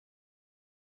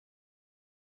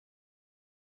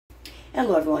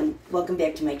Hello everyone, welcome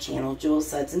back to my channel, Jewel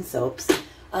Suds and Soaps.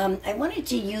 I wanted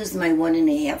to use my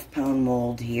 1.5 pound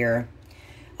mold here,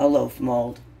 a loaf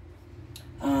mold.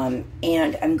 And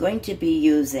I'm going to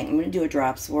do a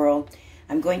drop swirl.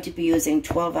 I'm going to be using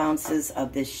 12 ounces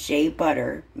of this Shea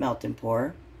butter melt and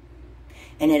pour.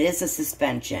 And it is a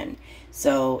suspension.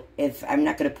 So if I'm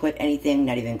not going to put anything,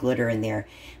 not even glitter in there,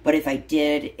 but if I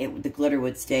did, the glitter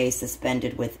would stay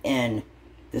suspended within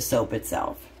the soap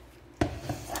itself.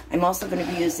 I'm also going to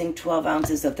be using 12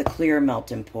 ounces of the clear melt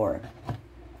and pour.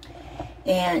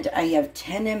 And I have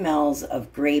 10 mLs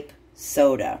of grape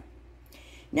soda.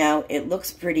 Now, it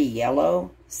looks pretty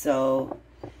yellow, so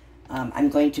I'm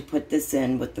going to put this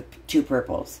in with the two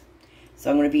purples.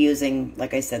 So I'm going to be using,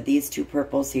 like I said, these two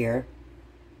purples here.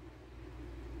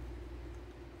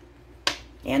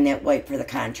 And that white for the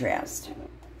contrast.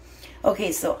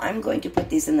 Okay, so I'm going to put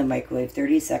these in the microwave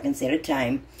 30 seconds at a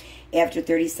time. After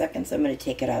 30 seconds, I'm going to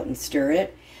take it out and stir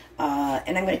it.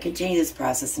 And I'm going to continue this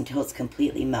process until it's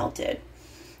completely melted.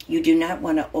 You do not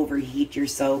want to overheat your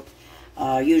soap,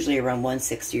 usually around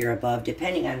 160 or above,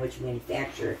 depending on which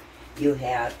manufacturer you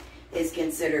have, is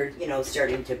considered,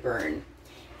 starting to burn.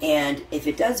 And if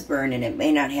it does burn, and it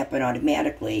may not happen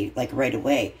automatically, like right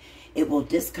away, it will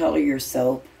discolor your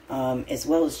soap, as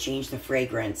well as change the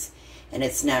fragrance. And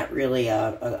it's not really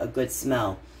a good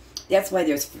smell. That's why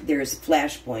there's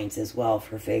flash points as well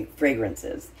for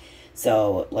fragrances.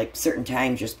 So, like certain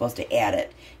times you're supposed to add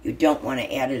it. You don't want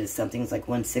to add it if something's like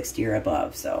 160 or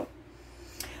above. So,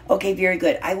 okay, very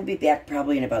good. I will be back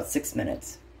probably in about 6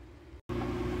 minutes.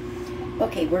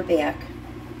 Okay, we're back.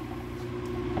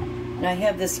 Now I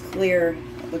have this clear,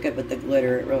 look at with the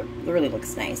glitter. It really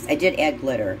looks nice. I did add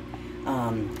glitter,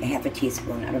 a half a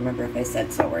teaspoon. I don't remember if I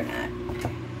said so or not.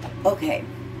 Okay.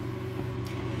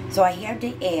 So I had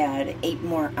to add 8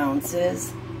 more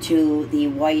ounces to the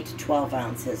white 12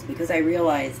 ounces because I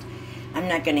realized I'm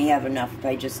not going to have enough if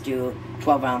I just do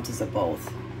 12 ounces of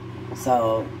both.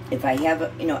 So if I have,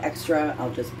 extra,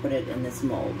 I'll just put it in this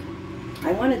mold.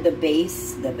 I wanted the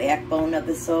base, the backbone of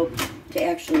the soap, to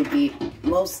actually be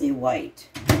mostly white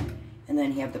and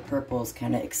then have the purples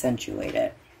kind of accentuate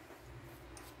it.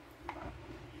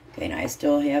 Okay, now I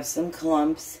still have some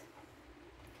clumps,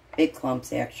 big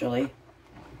clumps actually.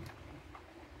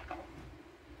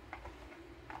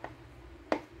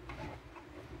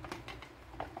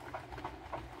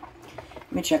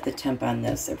 Let me check the temp on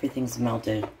this. Everything's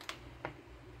melted.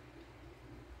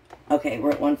 Okay,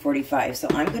 we're at 145. So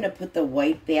I'm going to put the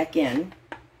white back in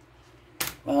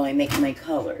while I make my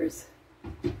colors.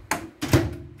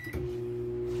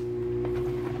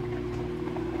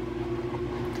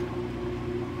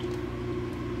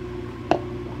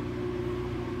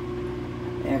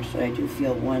 Actually, I do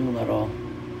feel one little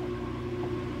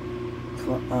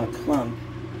clump.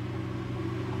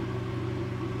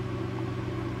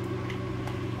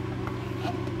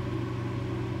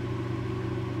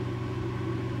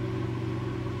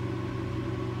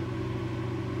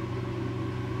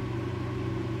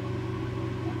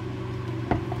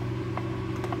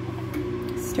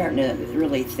 Starting to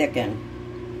really thicken.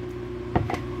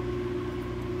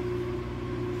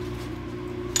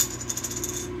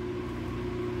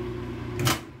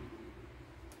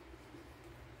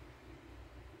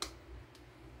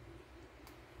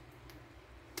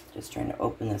 Just trying to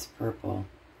open this purple.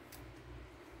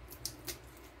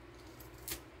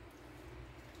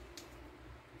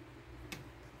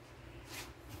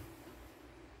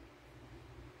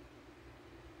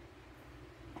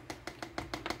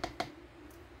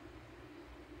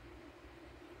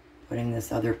 Putting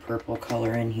this other purple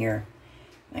color in here.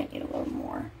 Might need a little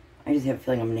more. I just have a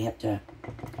feeling I'm going to have to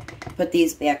put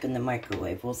these back in the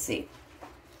microwave. We'll see.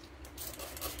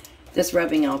 This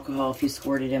rubbing alcohol, if you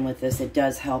squirt it in with this, it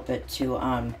does help it to,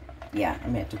 yeah,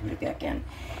 I'm going to have to put it back in.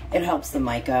 It helps the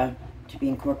mica to be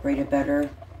incorporated better.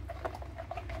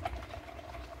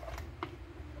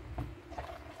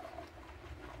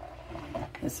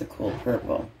 That's a cool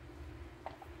purple.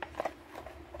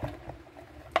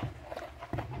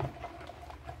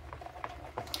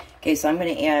 Okay, so I'm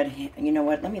going to add, you know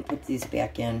what, let me put these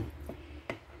back in.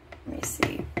 Let me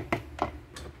see.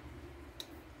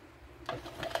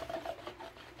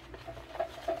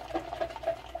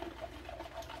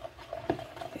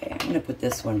 Okay, I'm going to put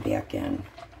this one back in.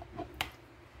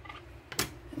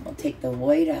 And we'll take the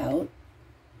white out.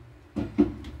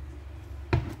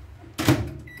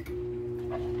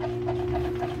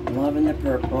 Loving the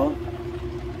purple.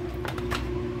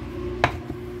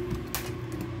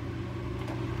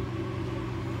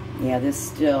 Yeah, this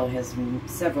still has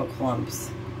several clumps.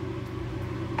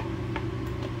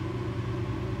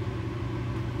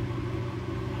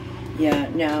 Yeah,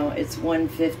 now it's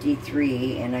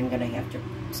 1:53, and I'm going to have to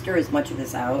stir as much of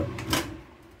this out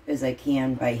as I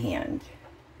can by hand.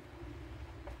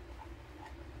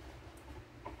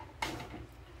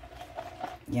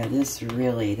 Yeah, this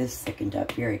thickened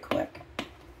up very quick.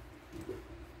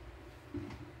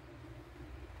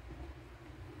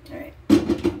 All right,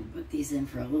 put these in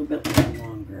for a little bit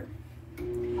longer.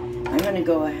 I'm going to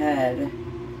go ahead,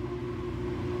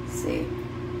 let's see.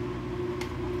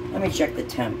 Let me check the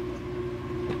temp.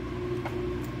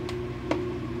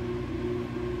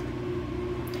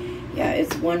 Yeah,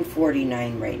 it's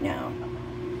 149 right now.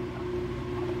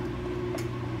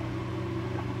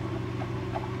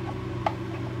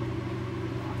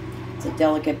 It's a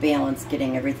delicate balance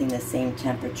getting everything the same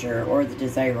temperature or the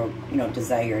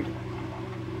desired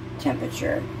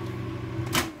temperature.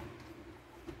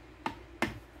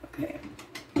 Okay.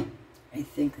 I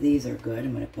think these are good.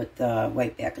 I'm going to put the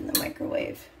white back in the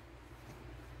microwave.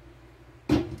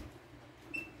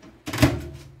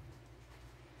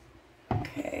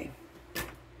 Okay.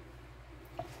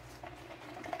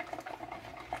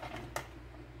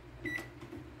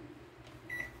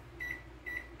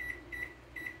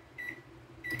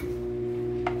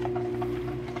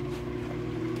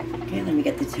 Okay, let me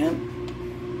get the temp.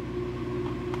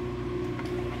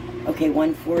 Okay,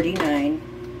 149.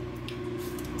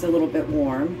 It's a little bit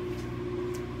warm.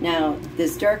 Now,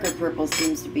 this darker purple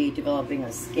seems to be developing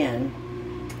a skin.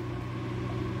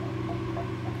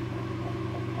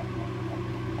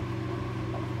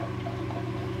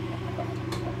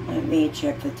 Let me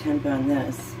check the temp on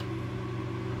this.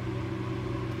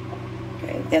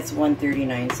 Okay, that's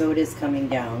 139, so it is coming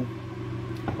down.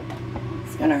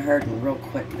 It's gonna harden real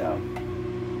quick though.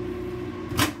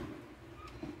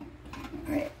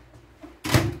 Alright,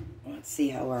 let's see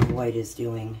how our white is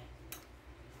doing.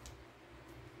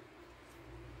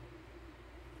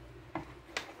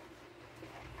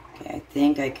 Okay, I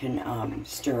think I can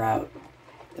stir out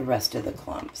the rest of the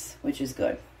clumps, which is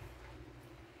good.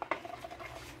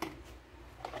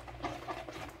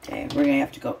 Okay, we're gonna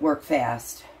have to go work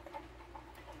fast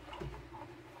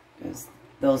because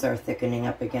those are thickening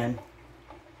up again.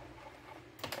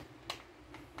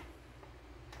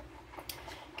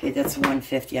 Okay, that's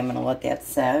 150. I'm gonna let that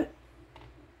set.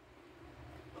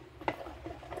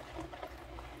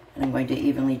 And I'm going to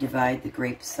evenly divide the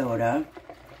grape soda.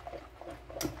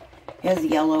 It has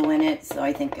yellow in it, so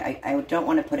I think I don't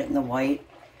want to put it in the white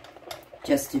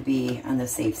just to be on the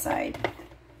safe side.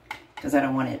 Because I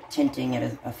don't want it tinting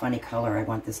it a funny color. I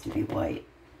want this to be white.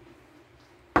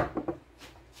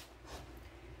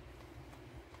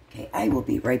 Okay, I will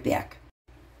be right back.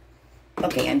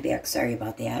 Okay, I'm back. Sorry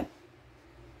about that.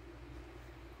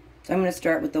 So I'm going to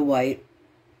start with the white.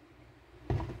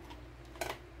 I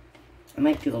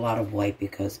might do a lot of white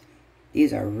because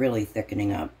these are really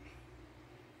thickening up.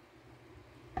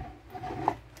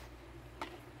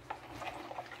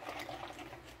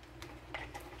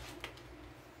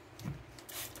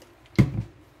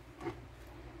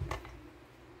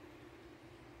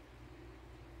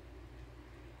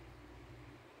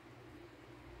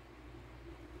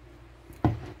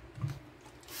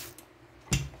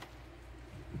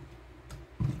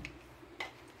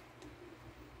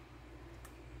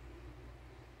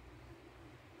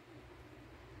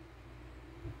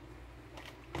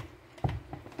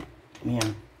 Yeah,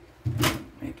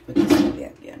 I have to put this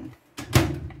back in.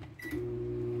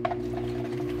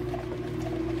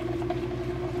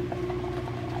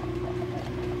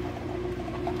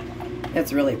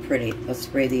 That's really pretty. Let's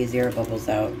spray these air bubbles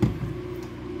out.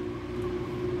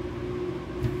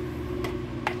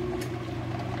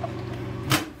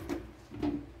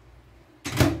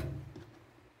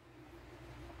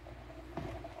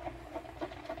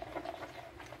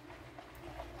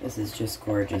 This is just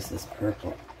gorgeous, this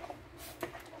purple.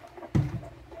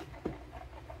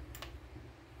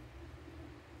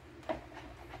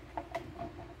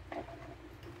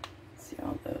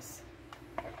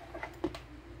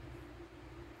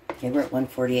 Okay, we're at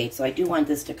 148, so I do want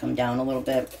this to come down a little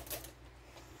bit.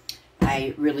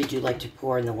 I really do like to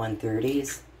pour in the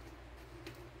 130s.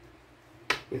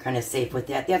 You're kind of safe with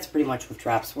that. That's pretty much with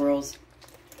drop swirls.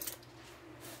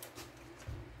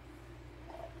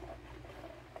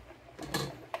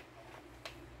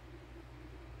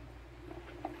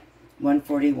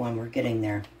 $141, we're getting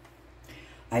there.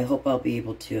 I hope I'll be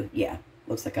able to, yeah,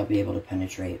 looks like I'll be able to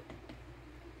penetrate.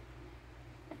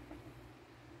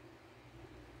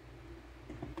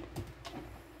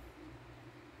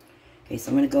 Okay, so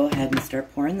I'm going to go ahead and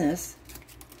start pouring this.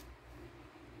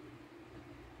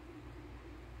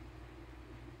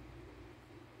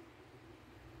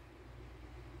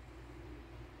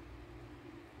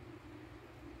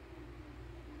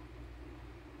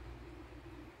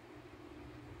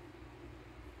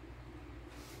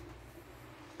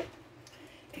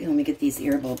 Okay, let me get these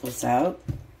air bubbles out.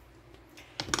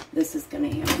 This is going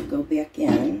to have to go back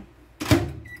in.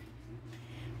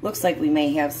 Looks like we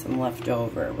may have some left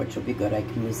over, which will be good. I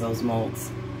can use those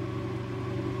molds.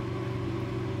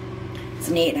 It's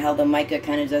neat how the mica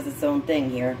kind of does its own thing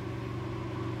here.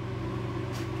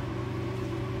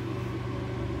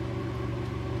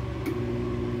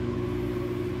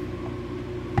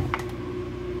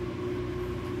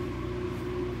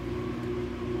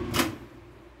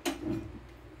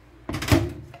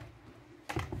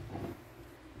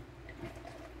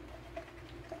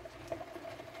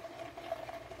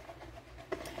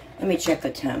 Let me check the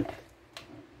temp.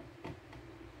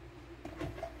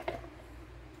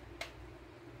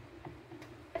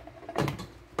 It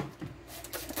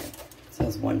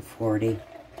says 140.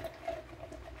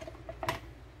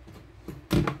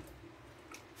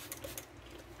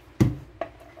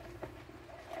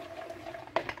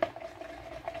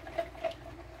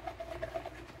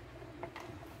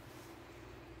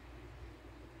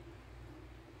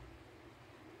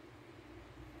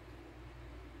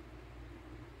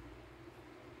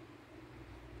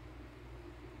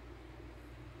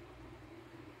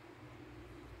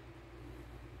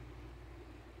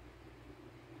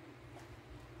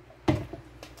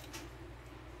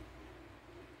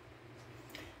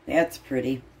 That's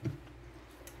pretty.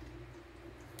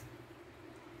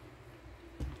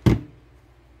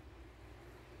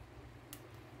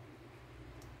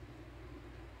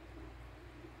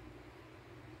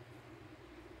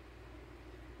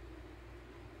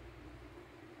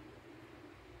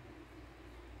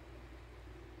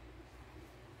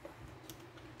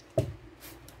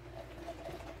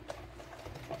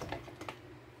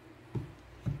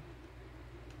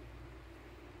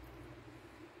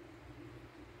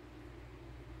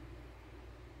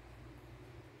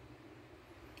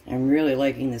 I'm really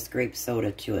liking this grape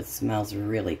soda too. It smells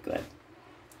really good.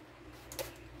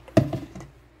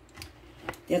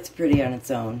 That's pretty on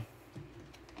its own.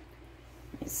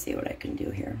 Let's see what I can do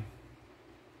here.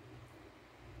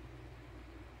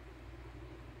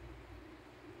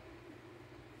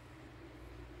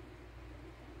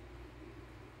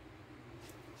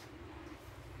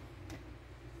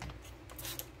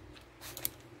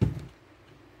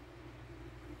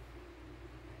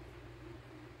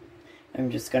 I'm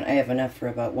just gonna, I have enough for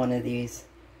about one of these,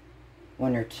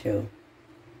 one or two.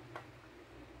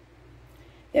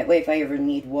 That way if I ever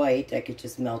need white, I could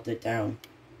just melt it down.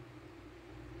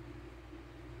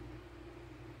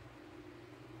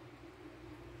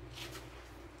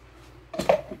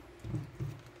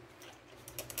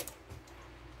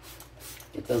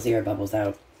 Get those air bubbles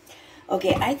out.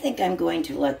 Okay, I think I'm going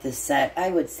to let this set, I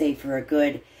would say for a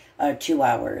good 2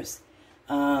 hours.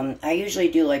 I usually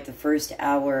do like the first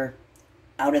hour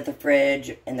out of the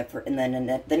fridge and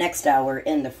then the next hour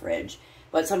in the fridge.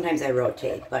 But sometimes I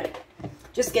rotate. But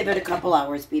just give it a couple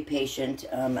hours. Be patient.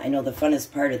 I know the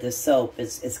funnest part of the soap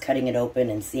is cutting it open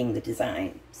and seeing the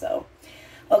design. So,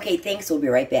 okay, thanks. We'll be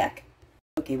right back.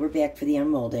 Okay, we're back for the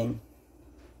unmolding.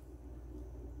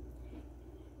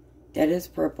 That is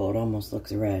purple. It almost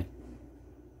looks red.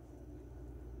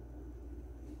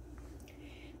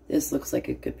 This looks like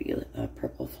it could be a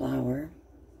purple flower.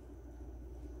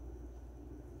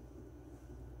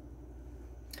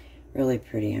 Really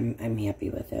pretty. I'm happy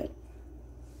with it.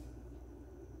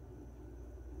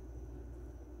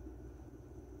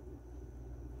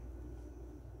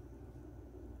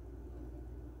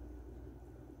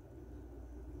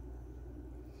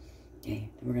 Okay,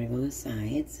 then we're gonna go to the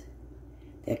sides.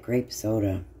 That grape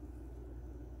soda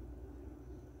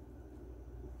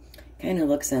kind of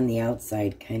looks on the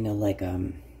outside kind of like I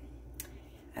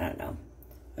don't know,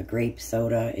 a grape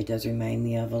soda. It does remind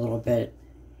me of a little bit.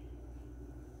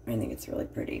 I think it's really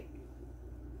pretty.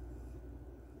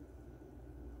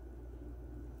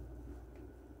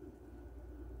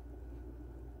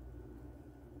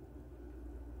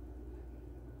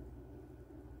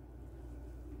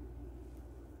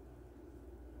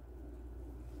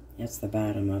 That's the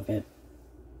bottom of it.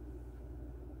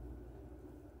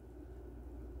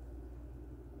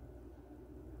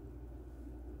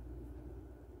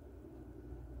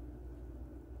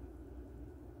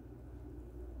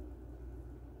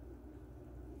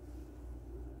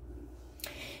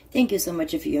 Thank you so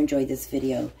much if you enjoyed this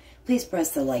video. Please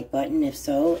press the like button if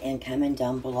so, and comment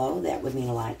down below. That would mean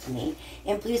a lot to me.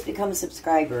 And please become a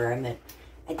subscriber. I'm at,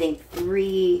 I think,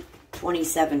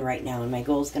 327 right now, and my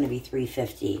goal is going to be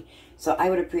 350. So I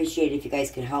would appreciate it if you guys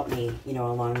could help me, you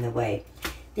know, along the way.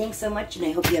 Thanks so much, and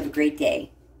I hope you have a great day.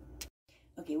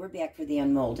 Okay, we're back for the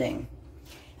unmolding.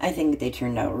 I think they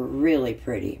turned out really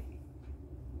pretty.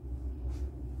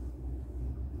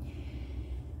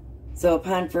 So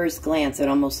upon first glance, it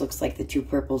almost looks like the two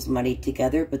purples muddied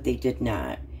together, but they did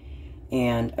not.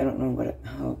 And I don't know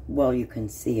how well you can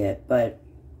see it, but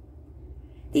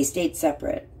they stayed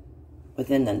separate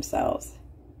within themselves.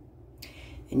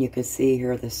 And you can see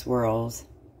here the swirls.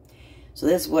 So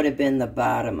this would have been the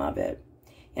bottom of it.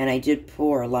 And I did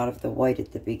pour a lot of the white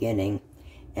at the beginning,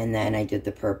 and then I did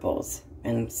the purples.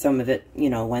 And some of it,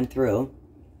 you know, went through.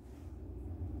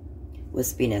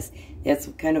 Wispiness. That's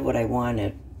kind of what I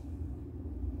wanted.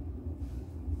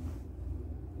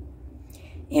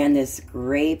 And this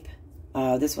grape,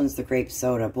 this one's the grape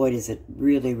soda. Boy, does it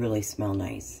really, really smell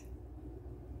nice.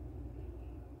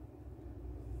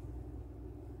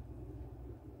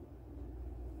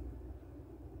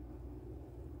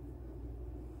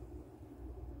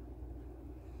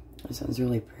 This one's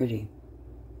really pretty.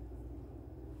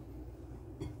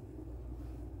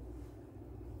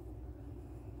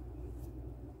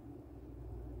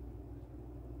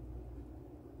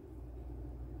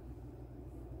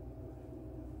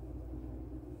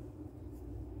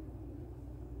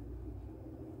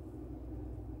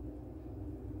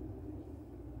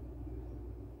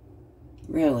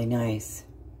 Really nice.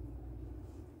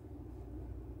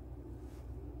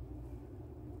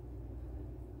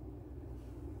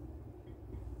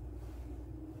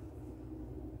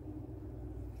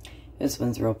 This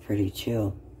one's real pretty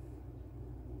too.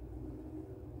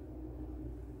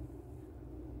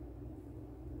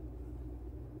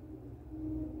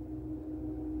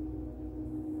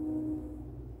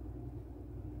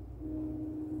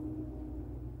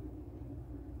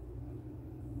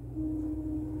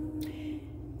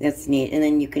 That's neat. And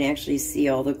then you can actually see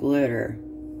all the glitter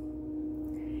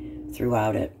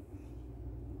throughout it.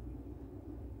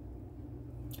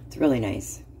 It's really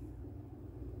nice.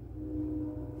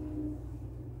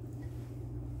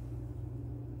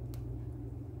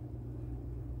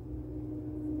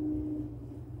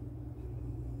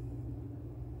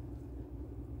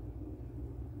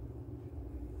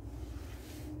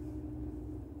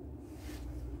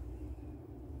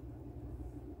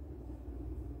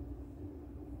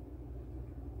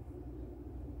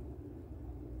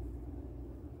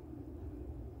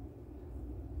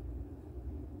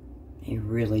 They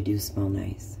really do smell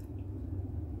nice.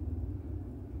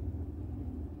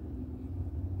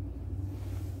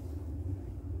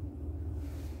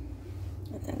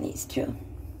 And then these two.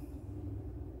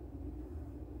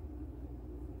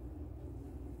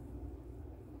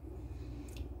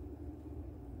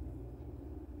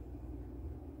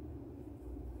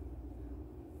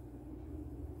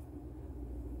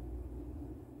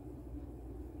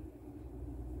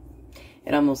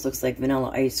 It almost looks like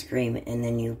vanilla ice cream, and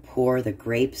then you pour the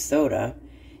grape soda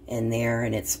in there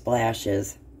and it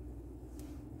splashes.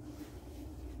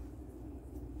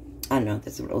 I don't know,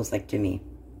 that's what it looks like to me.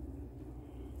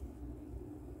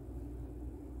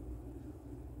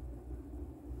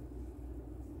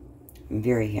 I'm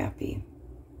very happy.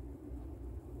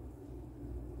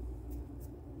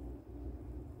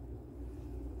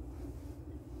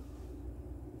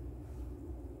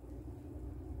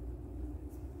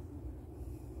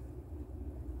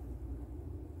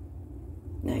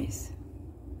 Nice.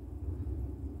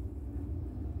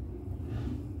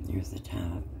 Here's the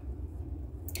top.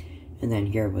 And then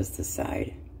here was the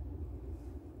side.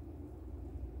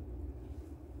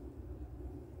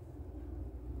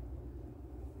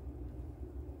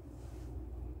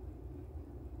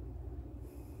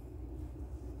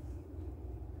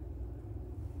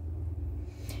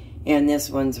 And this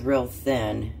one's real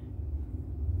thin.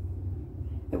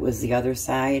 It was the other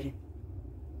side.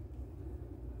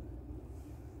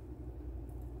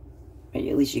 But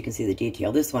at least you can see the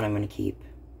detail. This one I'm going to keep.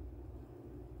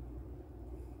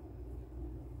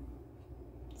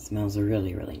 It smells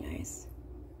really, really nice.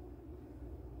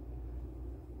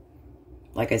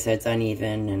 Like I said, it's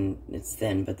uneven and it's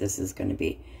thin, but this is going to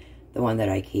be the one that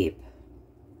I keep.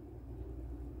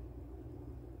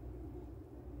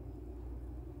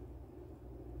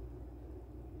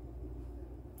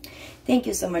 Thank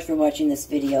you so much for watching this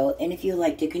video, and if you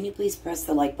liked it, can you please press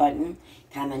the like button,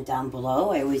 comment down below.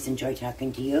 I always enjoy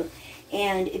talking to you.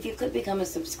 And if you could become a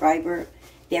subscriber,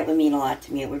 that would mean a lot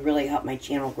to me. It would really help my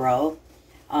channel grow.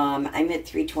 I'm at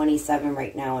 327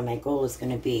 right now, and my goal is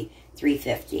going to be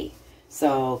 350.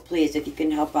 So please, if you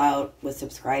can help out with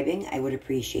subscribing, I would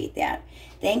appreciate that.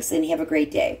 Thanks, and have a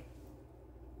great day.